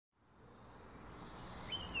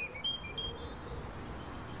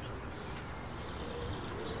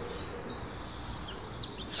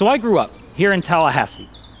So I grew up here in Tallahassee,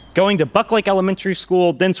 going to Buck Lake Elementary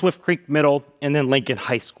School, then Swift Creek Middle, and then Lincoln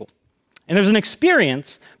High School. And there's an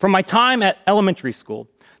experience from my time at elementary school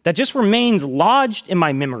that just remains lodged in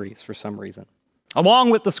my memories for some reason. Along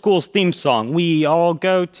with the school's theme song, we all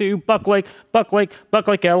go to Buck Lake, Buck Lake, Buck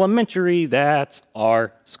Lake Elementary, that's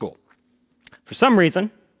our school. For some reason,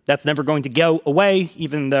 that's never going to go away,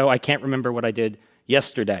 even though I can't remember what I did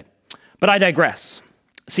yesterday. But I digress.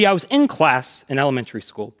 See, I was in class in elementary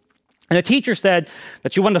school, and the teacher said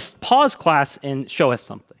that she wanted to pause class and show us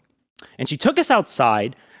something. And she took us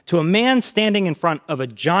outside to a man standing in front of a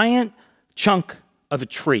giant chunk of a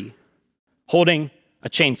tree holding a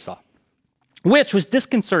chainsaw, which was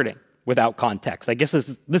disconcerting without context. I guess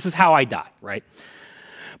this is how I die, right?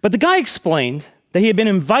 But the guy explained that he had been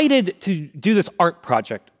invited to do this art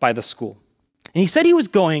project by the school. And he said he was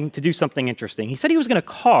going to do something interesting. He said he was going to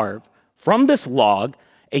carve from this log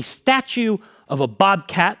a statue of a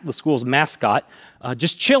bobcat, the school's mascot,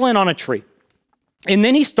 just chilling on a tree. And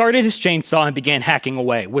then he started his chainsaw and began hacking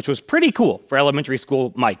away, which was pretty cool for elementary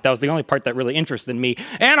school Mike. That was the only part that really interested me.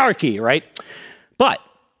 Anarchy, right? But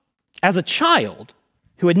as a child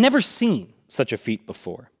who had never seen such a feat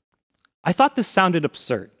before, I thought this sounded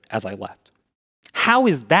absurd as I left. How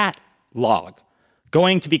is that log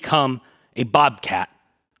going to become a bobcat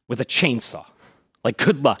with a chainsaw? Like,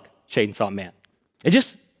 good luck, Chainsaw Man. It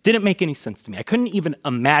just didn't make any sense to me. I couldn't even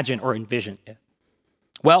imagine or envision it.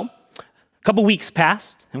 Well, a couple weeks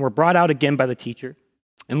passed, and we're brought out again by the teacher.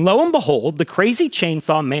 And lo and behold, the crazy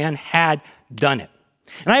Chainsaw Man had done it.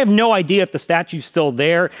 And I have no idea if the statue's still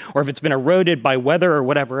there or if it's been eroded by weather or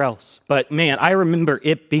whatever else. But man, I remember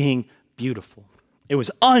it being beautiful. It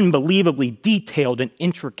was unbelievably detailed and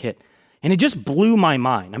intricate, and it just blew my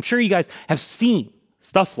mind. I'm sure you guys have seen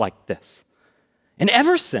stuff like this. And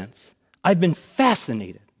ever since, I've been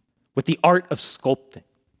fascinated with the art of sculpting,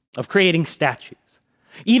 of creating statues.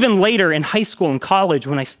 Even later in high school and college,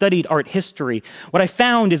 when I studied art history, what I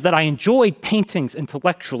found is that I enjoyed paintings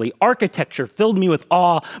intellectually. Architecture filled me with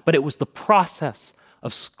awe, but it was the process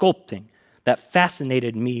of sculpting that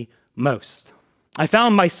fascinated me most. I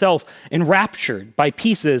found myself enraptured by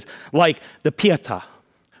pieces like the Pietà,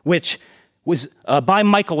 which was by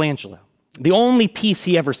Michelangelo, the only piece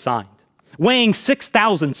he ever signed. Weighing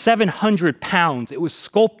 6,700 pounds, it was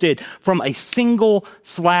sculpted from a single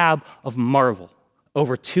slab of marble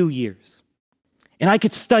over 2 years. And I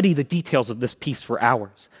could study the details of this piece for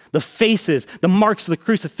hours. The faces, the marks of the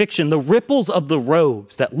crucifixion, the ripples of the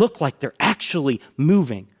robes that look like they're actually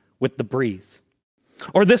moving with the breeze.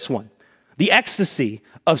 Or this one, The Ecstasy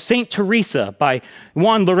of Saint Teresa by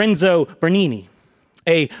Juan Lorenzo Bernini,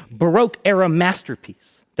 a Baroque-era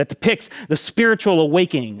masterpiece that depicts the spiritual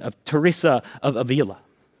awakening of Teresa of Avila.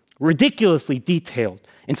 Ridiculously detailed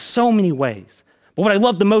in so many ways. But what I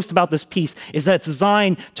love the most about this piece is that it's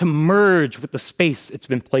designed to merge with the space it's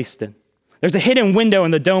been placed in. There's a hidden window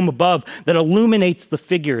in the dome above that illuminates the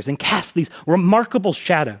figures and casts these remarkable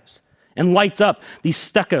shadows and lights up these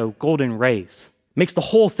stucco golden rays. Makes the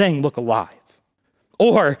whole thing look alive.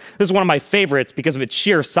 Or, this is one of my favorites because of its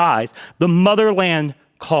sheer size, The Motherland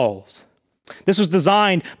Calls. This was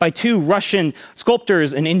designed by 2 Russian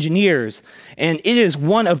sculptors and engineers, and it is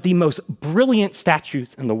one of the most brilliant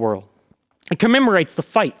statues in the world. It commemorates the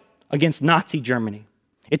fight against Nazi Germany.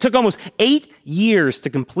 It took almost 8 years to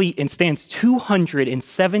complete and stands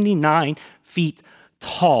 279 feet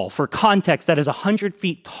tall. For context, that is 100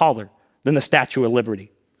 feet taller than the Statue of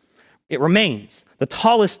Liberty. It remains the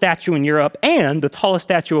tallest statue in Europe and the tallest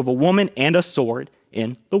statue of a woman and a sword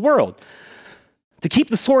in the world. To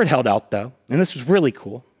keep the sword held out, though, and this was really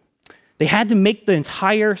cool, they had to make the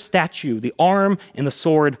entire statue, the arm and the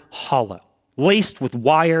sword, hollow, laced with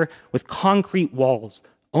wire, with concrete walls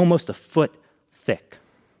almost a foot thick.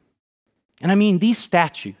 And I mean, these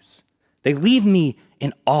statues, they leave me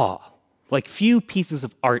in awe, like few pieces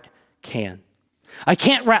of art can. I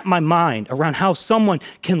can't wrap my mind around how someone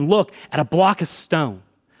can look at a block of stone,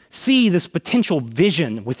 see this potential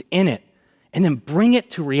vision within it, and then bring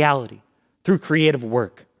it to reality through creative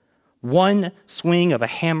work, one swing of a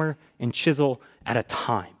hammer and chisel at a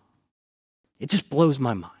time. It just blows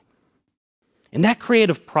my mind. And that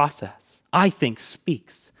creative process, I think,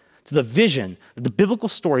 speaks to the vision that the biblical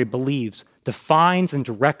story believes defines and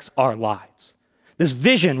directs our lives. This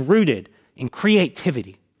vision rooted in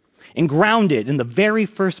creativity and grounded in the very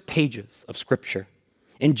first pages of Scripture,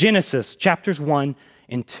 in Genesis chapters 1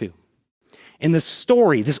 and 2. In this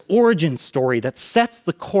story, this origin story that sets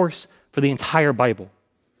the course for the entire Bible,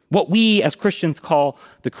 what we as Christians call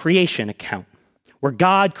the creation account, where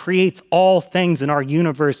God creates all things in our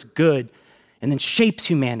universe good and then shapes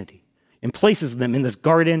humanity, and places them in this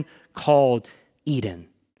garden called Eden,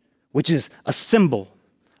 which is a symbol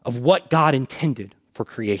of what God intended for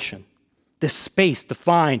creation. This space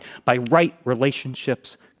defined by right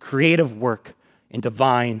relationships, creative work, and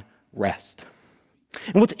divine rest.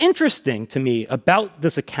 And what's interesting to me about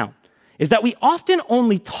this account is that we often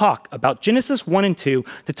only talk about Genesis 1 and 2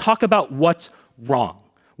 to talk about what's wrong,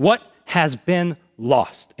 what has been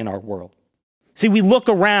lost in our world. See, we look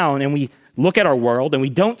around and we look at our world and we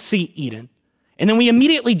don't see Eden. And then we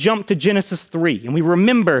immediately jump to Genesis 3, and we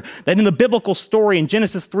remember that in the biblical story in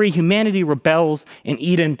Genesis 3, humanity rebels and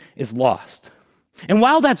Eden is lost. And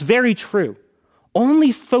while that's very true,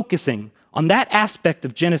 only focusing on that aspect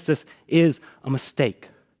of Genesis is a mistake.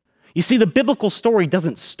 You see, the biblical story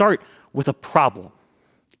doesn't start with a problem.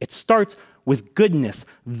 It starts with goodness,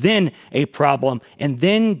 then a problem, and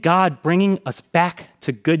then God bringing us back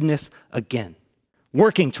to goodness again,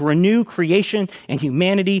 working to renew creation and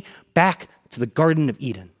humanity back to the Garden of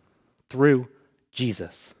Eden through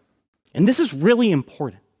Jesus. And this is really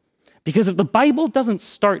important because if the Bible doesn't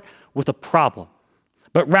start with a problem,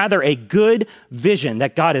 but rather a good vision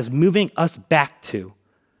that God is moving us back to,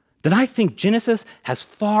 then I think Genesis has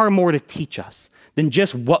far more to teach us than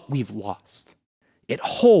just what we've lost. It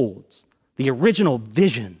holds the original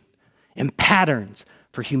vision and patterns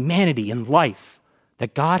for humanity and life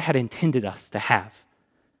that God had intended us to have.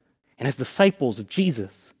 And as disciples of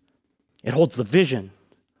Jesus, it holds the vision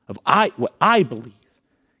of what I believe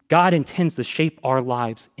God intends to shape our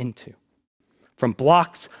lives into. From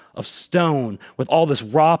blocks of stone with all this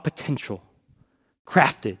raw potential,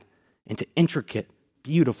 crafted into intricate,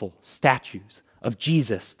 beautiful statues of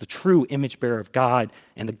Jesus, the true image bearer of God,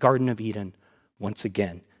 and the Garden of Eden, once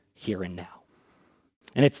again, here and now.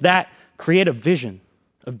 And it's that creative vision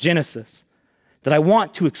of Genesis that I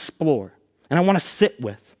want to explore and I want to sit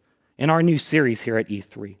with in our new series here at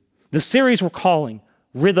E3. The series we're calling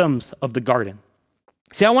Rhythms of the Garden.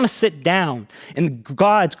 See, I want to sit down in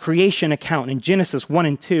God's creation account in Genesis 1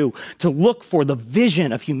 and 2 to look for the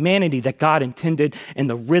vision of humanity that God intended and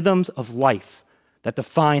the rhythms of life that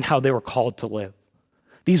define how they were called to live.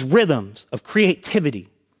 These rhythms of creativity,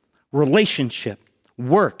 relationship,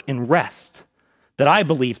 work, and rest that I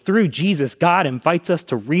believe through Jesus, God invites us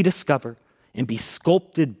to rediscover and be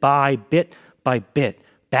sculpted bit by bit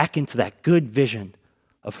back into that good vision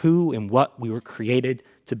of who and what we were created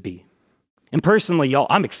to be. And personally, y'all,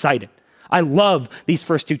 I'm excited. I love these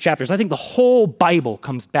first two chapters. I think the whole Bible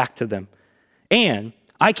comes back to them. And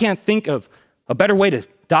I can't think of a better way to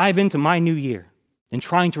dive into my new year than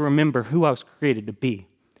trying to remember who I was created to be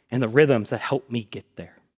and the rhythms that helped me get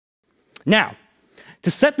there. Now,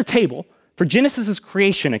 to set the table for Genesis'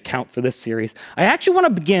 creation account for this series, I actually want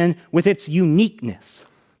to begin with its uniqueness.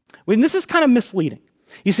 And this is kind of misleading.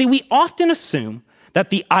 You see, we often assume that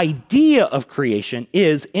the idea of creation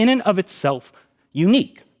is in and of itself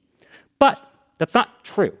unique. But that's not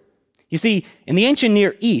true. You see, in the ancient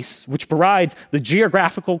Near East, which provides the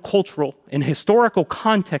geographical, cultural, and historical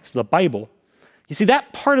context of the Bible, you see,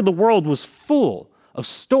 that part of the world was full of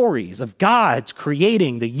stories of gods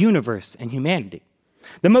creating the universe and humanity.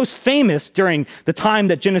 The most famous during the time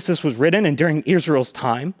that Genesis was written and during Israel's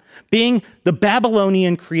time being the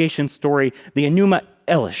Babylonian creation story, the Enuma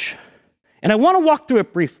Elish. And I want to walk through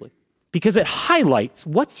it briefly because it highlights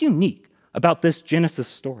what's unique about this Genesis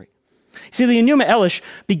story. See, the Enuma Elish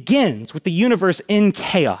begins with the universe in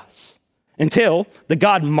chaos until the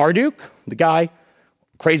god Marduk, the guy,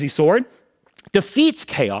 crazy sword, defeats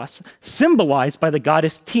chaos, symbolized by the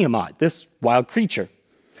goddess Tiamat, this wild creature.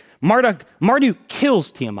 Marduk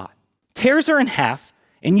kills Tiamat, tears her in half,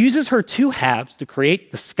 and uses her two halves to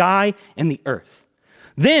create the sky and the earth.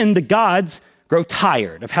 Then the gods grow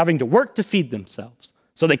tired of having to work to feed themselves.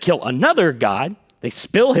 So they kill another god, they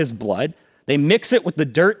spill his blood, they mix it with the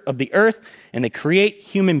dirt of the earth, and they create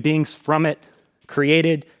human beings from it,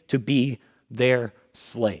 created to be their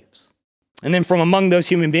slaves. And then from among those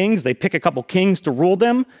human beings, they pick a couple kings to rule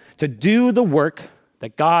them, to do the work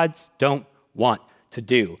that gods don't want to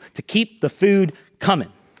do, to keep the food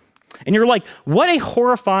coming. And you're like, what a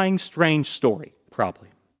horrifying, strange story, probably.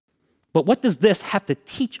 But what does this have to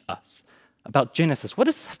teach us about Genesis? What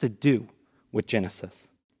does this have to do with Genesis?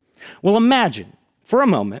 Well, imagine for a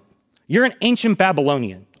moment, you're an ancient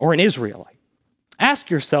Babylonian or an Israelite. Ask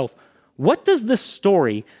yourself, what does this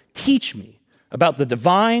story teach me about the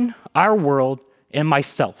divine, our world, and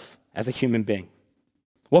myself as a human being?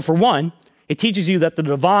 Well, for one, it teaches you that the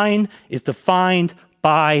divine is defined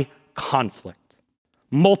by conflict.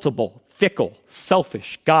 Multiple, fickle,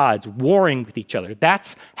 selfish gods warring with each other.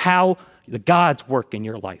 That's how the gods work in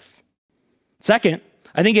your life. Second,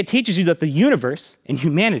 I think it teaches you that the universe and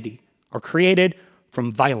humanity are created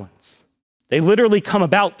from violence. They literally come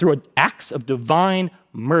about through acts of divine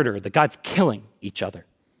murder, that God's killing each other.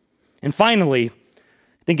 And finally,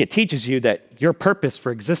 I think it teaches you that your purpose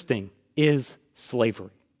for existing is slavery,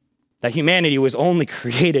 that humanity was only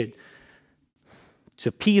created to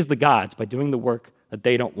appease the gods by doing the work that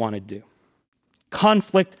they don't want to do.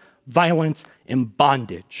 Conflict, violence, and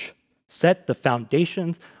bondage set the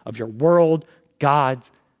foundations of your world,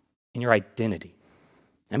 gods, and your identity.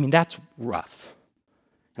 I mean, that's rough.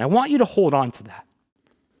 And I want you to hold on to that.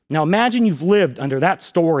 Now imagine you've lived under that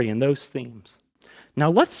story and those themes. Now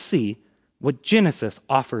let's see what Genesis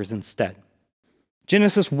offers instead.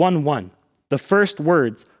 Genesis 1:1, the first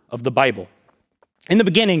words of the Bible. In the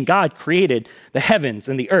beginning, God created the heavens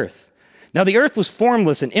and the earth. Now the earth was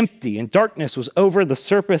formless and empty, and darkness was over the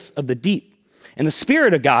surface of the deep. And the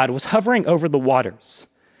Spirit of God was hovering over the waters.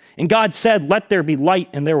 And God said, "Let there be light,"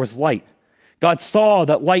 and there was light. God saw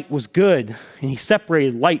that light was good, and he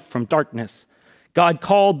separated light from darkness. God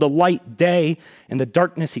called the light day, and the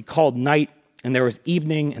darkness he called night, and there was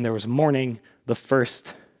evening and there was morning the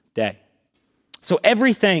first day. So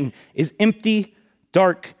everything is empty,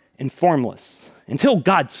 dark, and formless until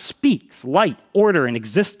God speaks light, order, and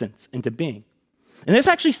existence into being. And this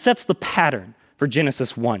actually sets the pattern for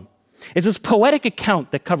Genesis 1. It's this poetic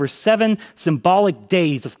account that covers 7 symbolic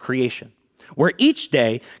days of creation, where each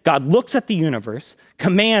day God looks at the universe,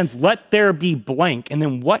 commands, "Let there be blank," and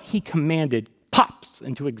then what he commanded pops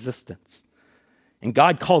into existence. And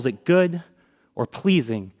God calls it good or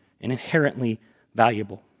pleasing and inherently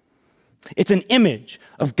valuable. It's an image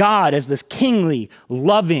of God as this kingly,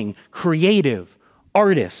 loving, creative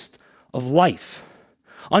artist of life.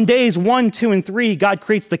 On days 1, 2, and 3, God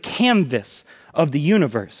creates the canvas of the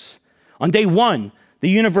universe. On day 1, the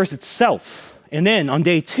universe itself. And then on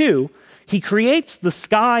day 2, he creates the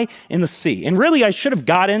sky and the sea. And really, I should have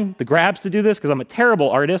gotten the Grabs to do this because I'm a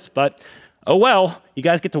terrible artist, but oh well, you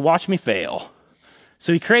guys get to watch me fail.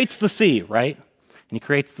 So he creates the sea, right? And he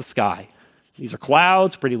creates the sky. These are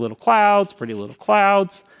clouds, pretty little clouds, pretty little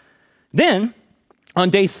clouds. Then,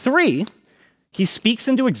 on day 3, he speaks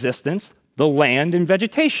into existence the land and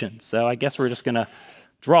vegetation. So I guess we're just gonna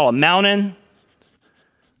draw a mountain.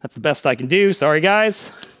 That's the best I can do, sorry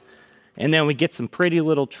guys. And then we get some pretty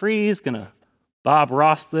little trees, gonna Bob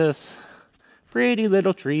Ross this. Pretty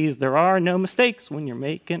little trees, there are no mistakes when you're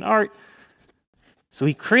making art. So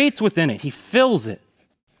he creates within it, he fills it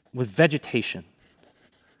with vegetation.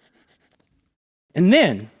 And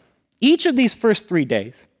then each of these first 3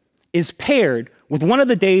 days is paired with one of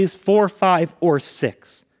the days 4, 5, or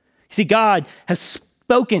 6. You see, God has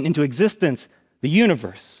spoken into existence the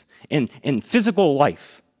universe and physical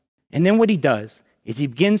life. And then what he does is he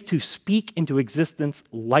begins to speak into existence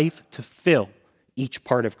life to fill each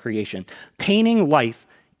part of creation, painting life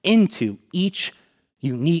into each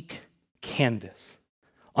unique canvas.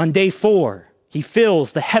 On day 4, he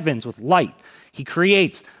fills the heavens with light. He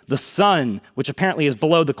creates the sun, which apparently is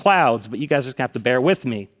below the clouds, but you guys are just gonna have to bear with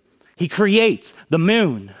me. He creates the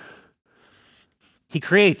moon. He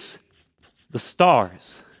creates the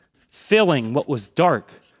stars, filling what was dark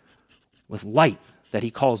with light that he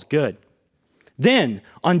calls good. Then,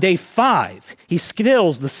 on day 5, he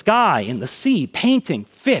fills the sky and the sea, painting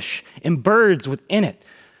fish and birds within it,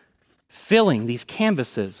 filling these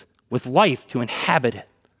canvases with life to inhabit it.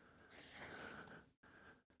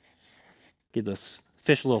 Give this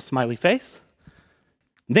fish a little smiley face.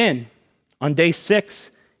 Then, on day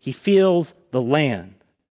 6, he fills the land,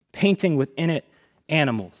 painting within it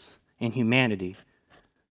animals and humanity.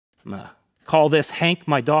 I'm gonna call this Hank,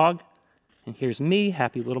 my dog, and here's me,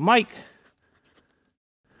 happy little Mike.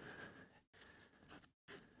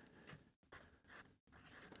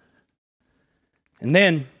 And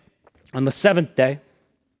then, on the 7th day,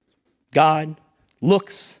 God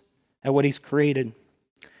looks at what he's created,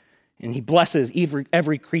 and he blesses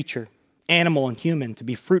every creature, animal and human, to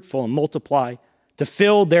be fruitful and multiply, to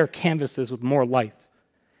fill their canvases with more life.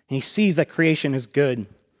 And he sees that creation is good.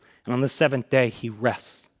 And on the 7th day, he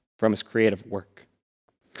rests from his creative work.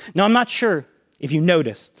 Now, I'm not sure if you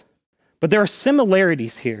noticed, but there are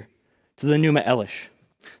similarities here to the Pneuma Elish,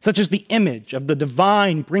 such as the image of the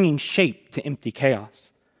divine bringing shape to empty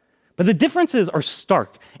chaos. But the differences are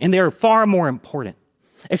stark, and they are far more important,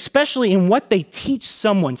 especially in what they teach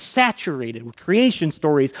someone saturated with creation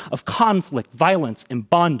stories of conflict, violence, and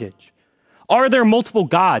bondage. Are there multiple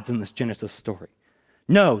gods in this Genesis story?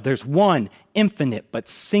 No, there's one infinite but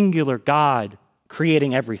singular God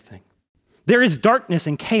creating everything. There is darkness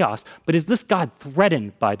and chaos, but is this God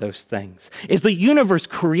threatened by those things? Is the universe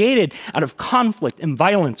created out of conflict and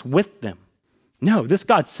violence with them? No, this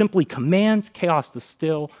God simply commands chaos to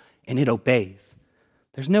still and it obeys.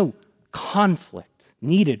 There's no conflict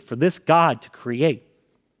needed for this God to create.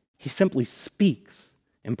 He simply speaks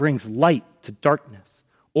and brings light to darkness,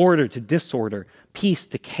 order to disorder, peace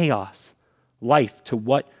to chaos, life to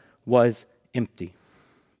what was empty.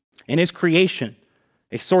 And is creation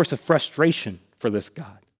a source of frustration for this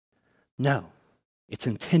God? No, it's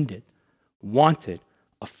intended, wanted,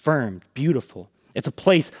 affirmed, beautiful. It's a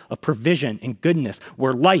place of provision and goodness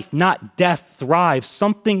where life, not death, thrives,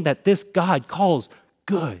 something that this God calls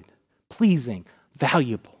good, pleasing,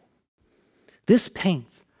 valuable. This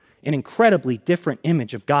paints an incredibly different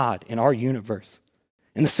image of God in our universe.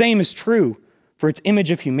 And the same is true for its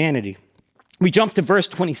image of humanity. We jump to verse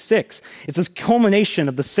 26. It's this culmination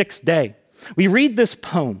of the sixth day. We read this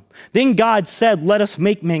poem. Then God said, "Let us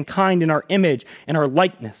make mankind in our image and our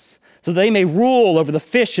likeness, so that they may rule over the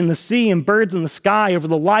fish in the sea and birds in the sky, over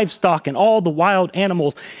the livestock and all the wild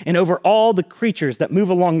animals, and over all the creatures that move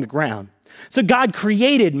along the ground." So God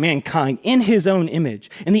created mankind in his own image.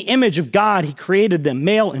 In the image of God, he created them,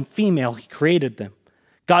 male and female, he created them.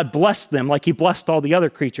 God blessed them like he blessed all the other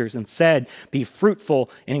creatures and said, "Be fruitful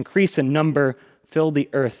and increase in number, fill the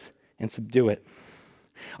earth and subdue it."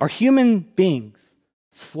 Are human beings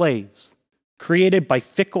slaves created by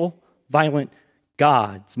fickle, violent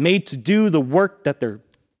gods, made to do the work that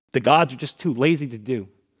the gods are just too lazy to do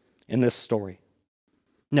in this story?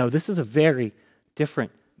 No, this is a very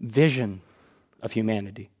different vision of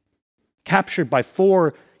humanity, captured by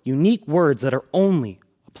four unique words that are only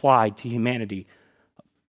applied to humanity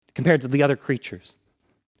compared to the other creatures.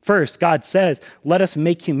 First, God says, "Let us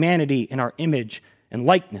make humanity in our image and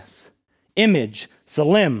likeness." Image,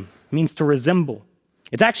 salim, means to resemble.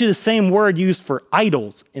 It's actually the same word used for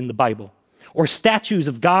idols in the Bible, or statues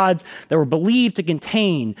of gods that were believed to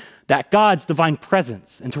contain that God's divine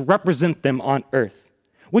presence and to represent them on earth,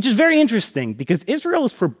 which is very interesting because Israel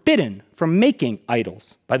is forbidden from making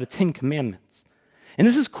idols by the Ten Commandments. And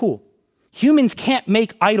this is cool. Humans can't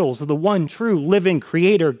make idols of the one true living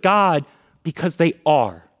creator God because they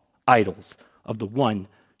are idols of the one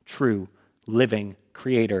true living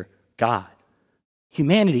creator God.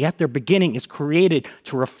 Humanity at their beginning is created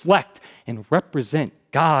to reflect and represent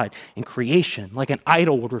God in creation, like an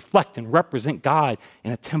idol would reflect and represent God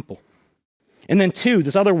in a temple. And then two,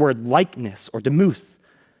 this other word, likeness or demuth,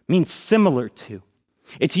 means similar to.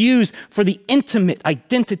 It's used for the intimate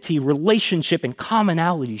identity, relationship, and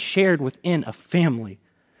commonality shared within a family.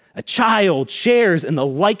 A child shares in the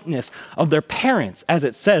likeness of their parents, as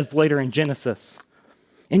it says later in Genesis.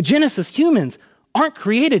 In Genesis, humans aren't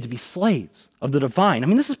created to be slaves of the divine. I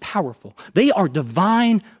mean, this is powerful. They are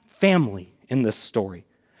divine family in this story,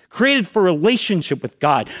 created for relationship with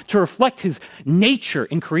God, to reflect his nature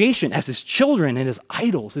in creation as his children and his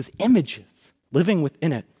idols, his images, living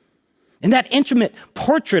within it. And that intimate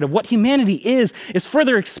portrait of what humanity is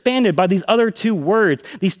further expanded by these other two words,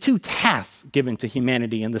 these two tasks given to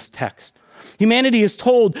humanity in this text. Humanity is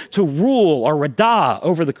told to rule or radah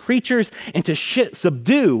over the creatures and to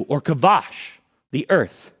subdue or kavash the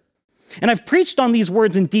earth. And I've preached on these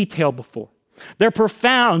words in detail before. They're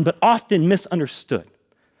profound but often misunderstood.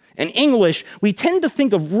 In English, we tend to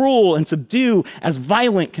think of rule and subdue as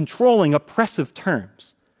violent, controlling, oppressive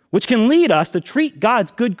terms, which can lead us to treat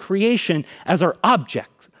God's good creation as our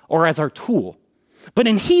object or as our tool. But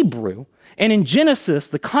in Hebrew and in Genesis,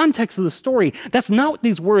 the context of the story, that's not what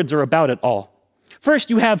these words are about at all. First,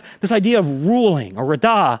 you have this idea of ruling or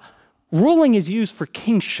radah. Ruling is used for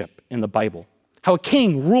kingship in the Bible, how a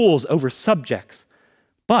king rules over subjects.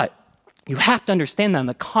 But you have to understand that in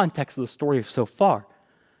the context of the story so far.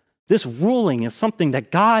 This ruling is something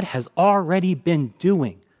that God has already been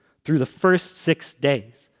doing through the first 6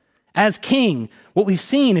 days. As king, what we've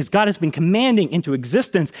seen is God has been commanding into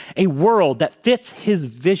existence a world that fits his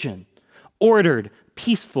vision, ordered,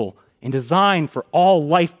 peaceful, and designed for all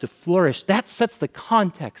life to flourish. That sets the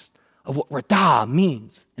context of what radah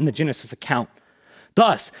means in the Genesis account.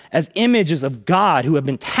 Thus, as images of God who have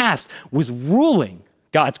been tasked with ruling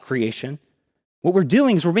God's creation, what we're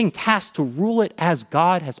doing is we're being tasked to rule it as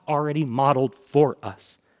God has already modeled for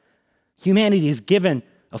us. Humanity is given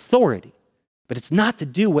authority, but it's not to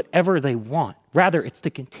do whatever they want. Rather, it's to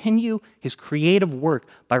continue his creative work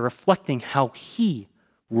by reflecting how he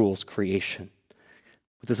rules creation,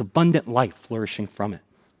 with this abundant life flourishing from it,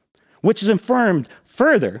 which is affirmed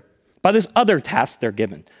further by this other task they're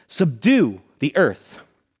given: subdue the earth.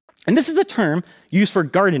 And this is a term used for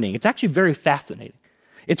gardening. It's actually very fascinating.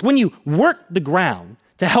 It's when you work the ground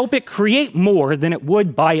to help it create more than it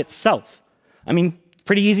would by itself. I mean,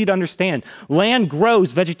 pretty easy to understand. Land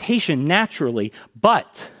grows vegetation naturally,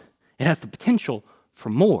 but it has the potential for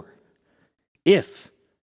more if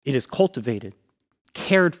It is cultivated,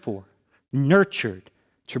 cared for, nurtured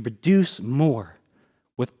to produce more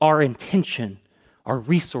with our intention, our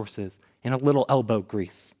resources, and a little elbow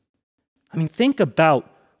grease. I mean, think about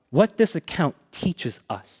what this account teaches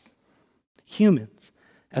us. Humans,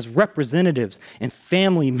 as representatives and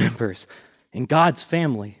family members in God's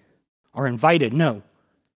family, are invited,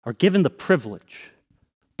 are given the privilege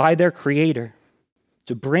by their Creator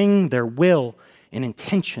to bring their will and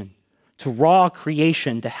intention to raw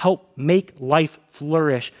creation to help make life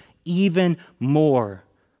flourish even more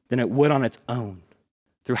than it would on its own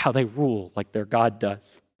through how they rule like their God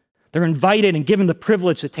does. They're invited and given the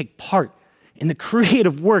privilege to take part in the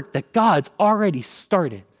creative work that God's already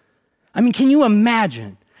started. I mean, can you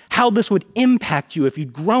imagine how this would impact you if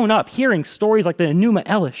you'd grown up hearing stories like the Enuma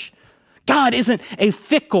Elish? God isn't a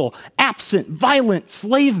fickle, absent, violent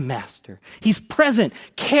slave master. He's present,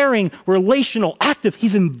 caring, relational, active.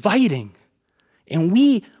 He's inviting. And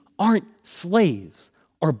we aren't slaves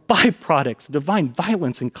or byproducts of divine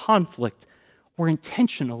violence and conflict. We're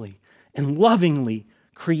intentionally and lovingly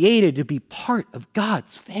created to be part of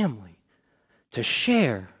God's family, to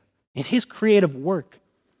share in his creative work.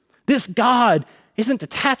 This God isn't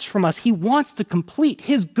detached from us. He wants to complete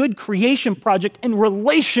his good creation project in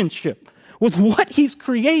relationship with what he's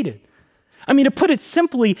created. I mean, to put it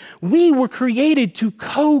simply, we were created to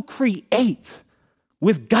co-create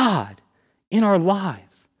with God in our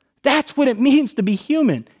lives. That's what it means to be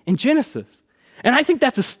human in Genesis. And I think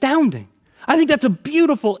that's astounding. I think that's a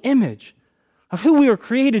beautiful image of who we were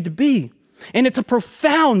created to be. And it's a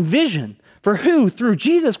profound vision for who, through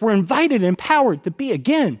Jesus, we're invited and empowered to be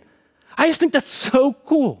again. I just think that's so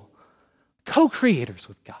cool. Co-creators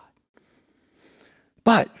with God.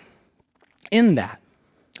 But in that,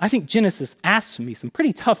 I think Genesis asks me some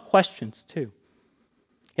pretty tough questions too.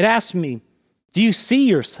 It asks me, do you see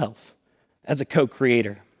yourself as a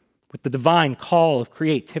co-creator with the divine call of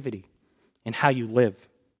creativity in how you live?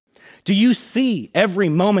 Do you see every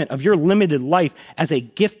moment of your limited life as a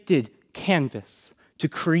gifted canvas to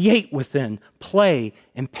create within, play,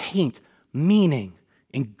 and paint meaning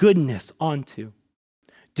and goodness onto?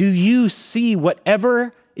 Do you see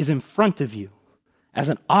whatever is in front of you as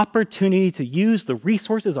an opportunity to use the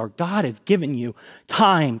resources our God has given you,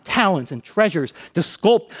 time, talents, and treasures, to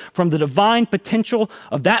sculpt from the divine potential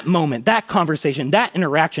of that moment, that conversation, that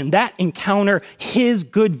interaction, that encounter, his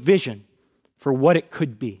good vision for what it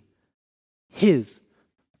could be? His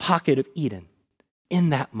pocket of Eden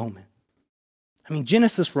in that moment. I mean,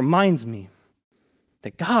 Genesis reminds me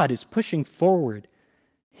that God is pushing forward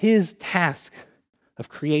his task of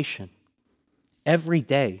creation every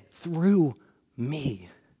day through me,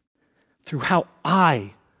 through how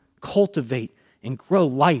I cultivate and grow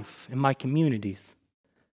life in my communities,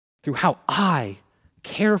 through how I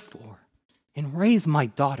care for and raise my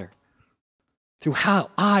daughter, through how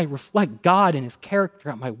I reflect God and his character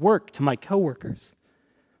at my work to my coworkers,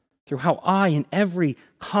 through how I, in every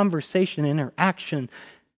conversation and interaction,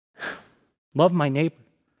 love my neighbor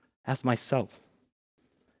as myself.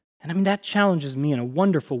 And I mean, that challenges me in a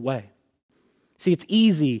wonderful way. See, it's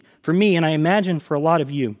easy for me, and I imagine for a lot of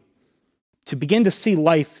you, to begin to see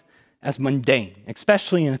life as mundane,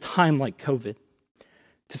 especially in a time like COVID,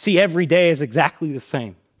 to see every day as exactly the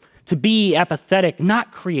same, to be apathetic,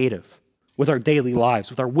 not creative with our daily lives,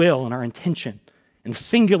 with our will and our intention, and the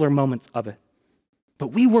singular moments of it. But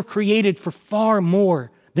we were created for far more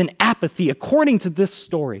than apathy, according to this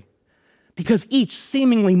story, because each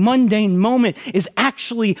seemingly mundane moment is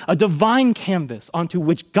actually a divine canvas onto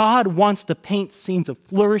which God wants to paint scenes of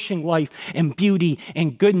flourishing life and beauty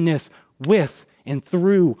and goodness with and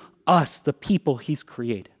through us, the people he's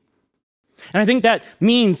created. And I think that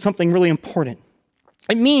means something really important.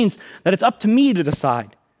 It means that it's up to me to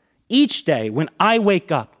decide each day when I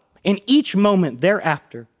wake up and each moment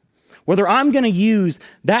thereafter whether I'm going to use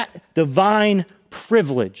that divine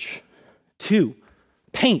privilege to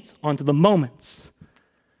paint onto the moments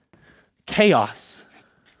chaos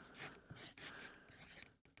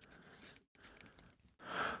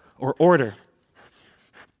or order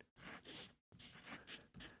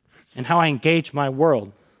in how I engage my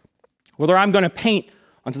world. Whether I'm going to paint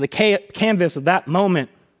onto the canvas of that moment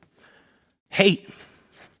hate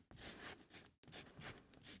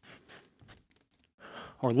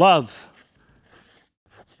or love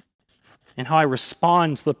and how I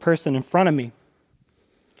respond to the person in front of me.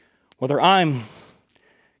 Whether I'm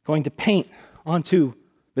going to paint onto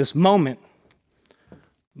this moment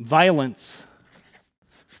violence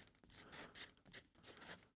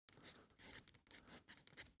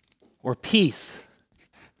or peace,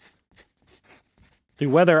 through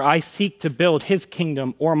whether I seek to build his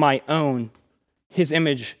kingdom or my own his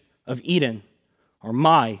image of Eden, or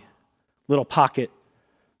my little pocket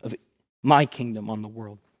of my kingdom on the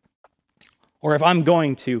world. Or if I'm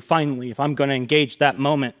going to engage that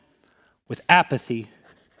moment with apathy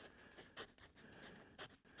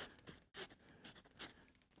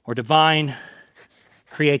or divine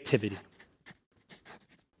creativity.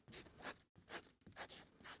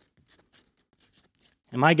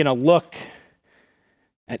 Am I going to look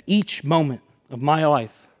at each moment of my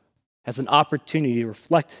life as an opportunity to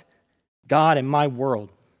reflect God in my world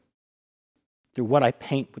through what I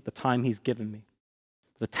paint with the time he's given me,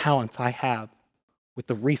 the talents I have, with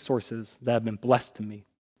the resources that have been blessed to me?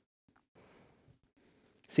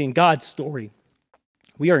 See, in God's story,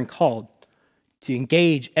 we are called to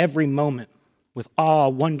engage every moment with awe,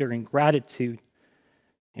 wonder, and gratitude,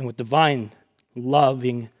 and with divine,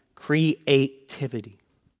 loving creativity.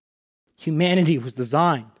 Humanity was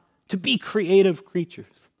designed to be creative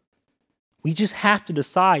creatures. We just have to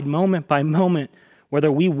decide moment by moment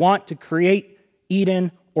whether we want to create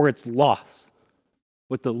Eden or its loss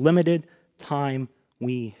with the limited time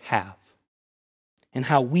we have, and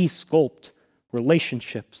how we sculpt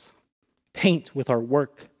relationships, paint with our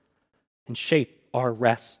work, and shape our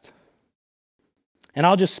rest. And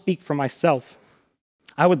I'll just speak for myself.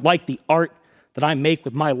 I would like the art that I make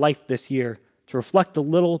with my life this year to reflect the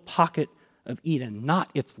little pocket of Eden, not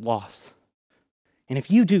its loss. And if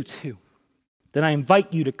you do too, then I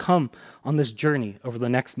invite you to come on this journey over the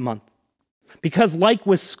next month. Because like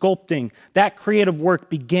with sculpting, that creative work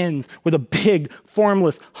begins with a big,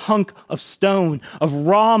 formless hunk of stone, of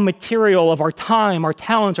raw material of our time, our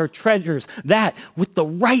talents, our treasures, that with the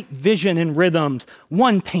right vision and rhythms,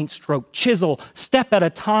 one paint stroke, chisel, step at a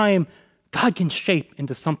time, God can shape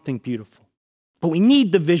into something beautiful. But we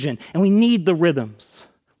need the vision and we need the rhythms.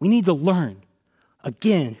 We need to learn,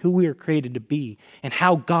 again, who we are created to be and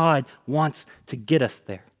how God wants to get us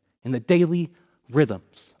there in the daily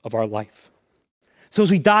rhythms of our life. So as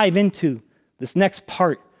we dive into this next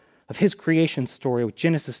part of his creation story with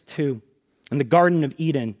Genesis 2 and the Garden of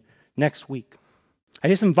Eden next week, I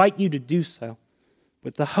just invite you to do so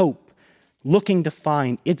with the hope, looking to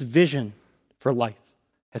find its vision for life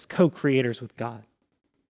as co-creators with God.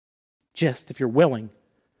 Just if you're willing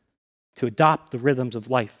to adopt the rhythms of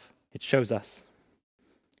life it shows us,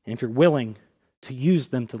 and if you're willing to use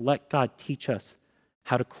them to let God teach us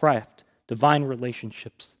how to craft divine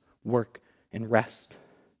relationships, work, and rest.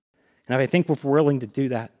 And I think if we're willing to do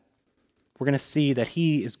that, we're going to see that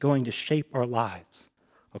he is going to shape our lives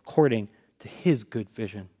according to his good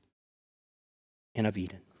vision and of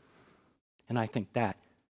Eden. And I think that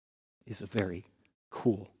is a very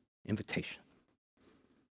cool invitation.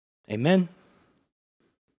 Amen.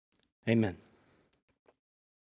 Amen.